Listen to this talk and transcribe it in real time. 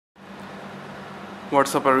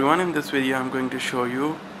What's up everyone, in this video I'm going to show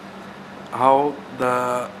you how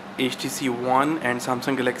the HTC One and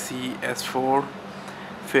Samsung Galaxy S4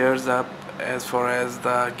 fares up as far as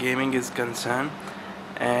the gaming is concerned,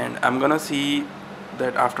 and I'm gonna see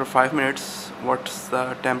that after 5 minutes what's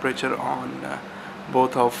the temperature on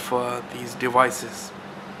both of these devices.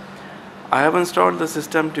 I have installed the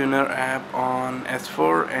system tuner app on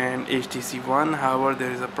S4 and HTC One. However,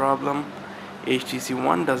 there is a problem. HTC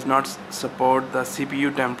One does not support the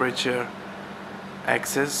CPU temperature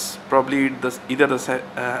access. Probably either the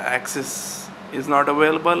access is not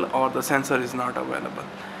available or the sensor is not available.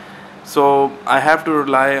 So I have to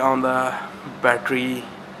rely on the battery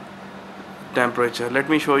temperature. Let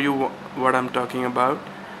me show you what I'm talking about.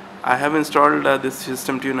 I have installed this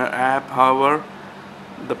system tuner app. However,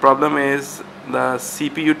 the problem is the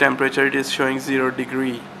CPU temperature, it is showing 0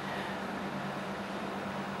 degree.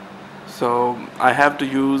 So I have to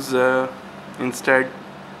use instead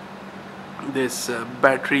this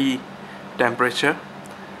battery temperature,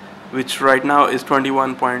 which right now is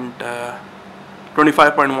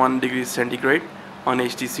 25.1 degrees centigrade on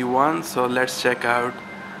HTC One. So let's check out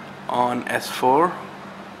on S4.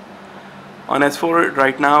 On S4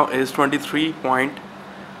 right now is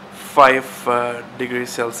 23.5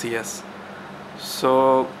 degrees Celsius.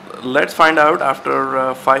 So let's find out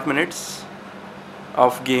after 5 minutes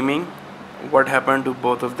of gaming what happened to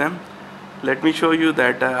both of them. Let me show you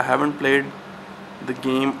that I haven't played the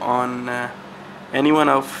game on any one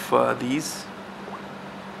of these.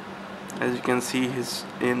 As you can see,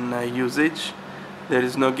 in usage there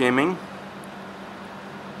is no gaming,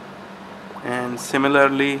 and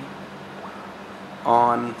similarly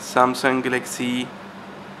on Samsung Galaxy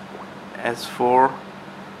S4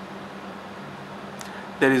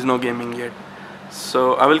 there is no gaming yet.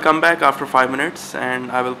 So I will come back after 5 minutes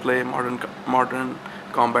and I will play Modern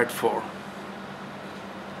Combat 4.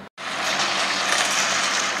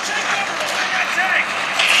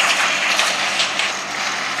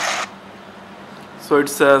 So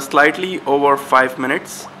it's slightly over 5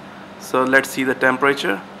 minutes. So let's see the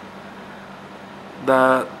temperature.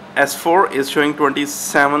 The S4 is showing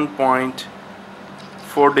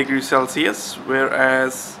 27.4 degrees Celsius,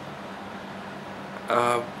 whereas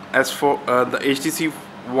the HTC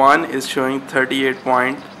One is showing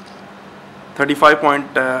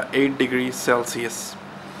 35.8 degrees Celsius.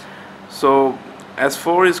 So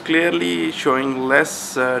S4 is clearly showing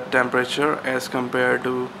less temperature as compared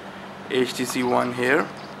to HTC One here,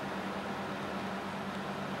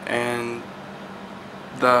 and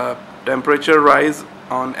the temperature rise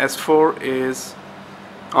on S4 is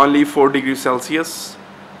only 4 degrees Celsius,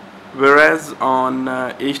 whereas on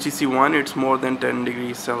HTC One it's more than 10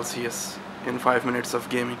 degrees Celsius in 5 minutes of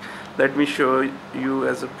gaming. Let me show you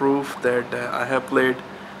as a proof that I have played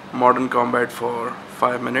Modern Combat for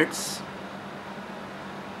 5 minutes.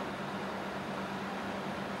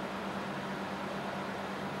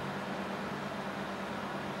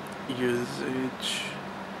 Usage,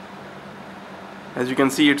 as you can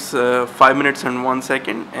see, it's 5 minutes and 1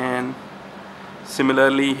 second, and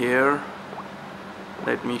similarly here,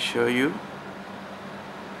 let me show you,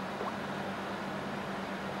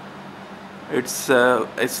 it's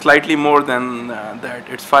slightly more than that.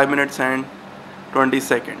 It's 5 minutes and 20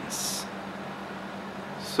 seconds.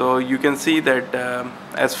 So you can see that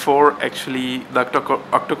S4 actually, the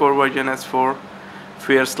octa-core version S4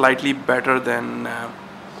 fares slightly better than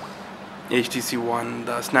HTC One,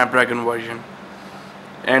 the Snapdragon version.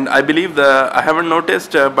 And I believe I haven't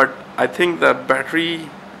noticed, but I think the battery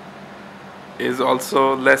is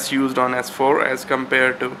also less used on S4 as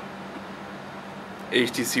compared to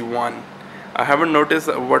HTC One. I haven't noticed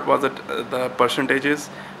what was the percentages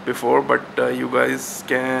before, but you guys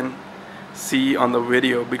can see on the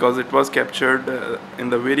video, because it was captured in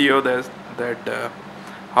the video that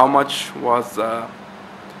how much was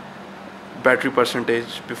battery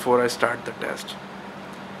percentage before I start the test.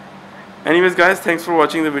 Anyways guys, thanks for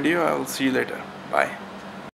watching the video. I will see you later. Bye.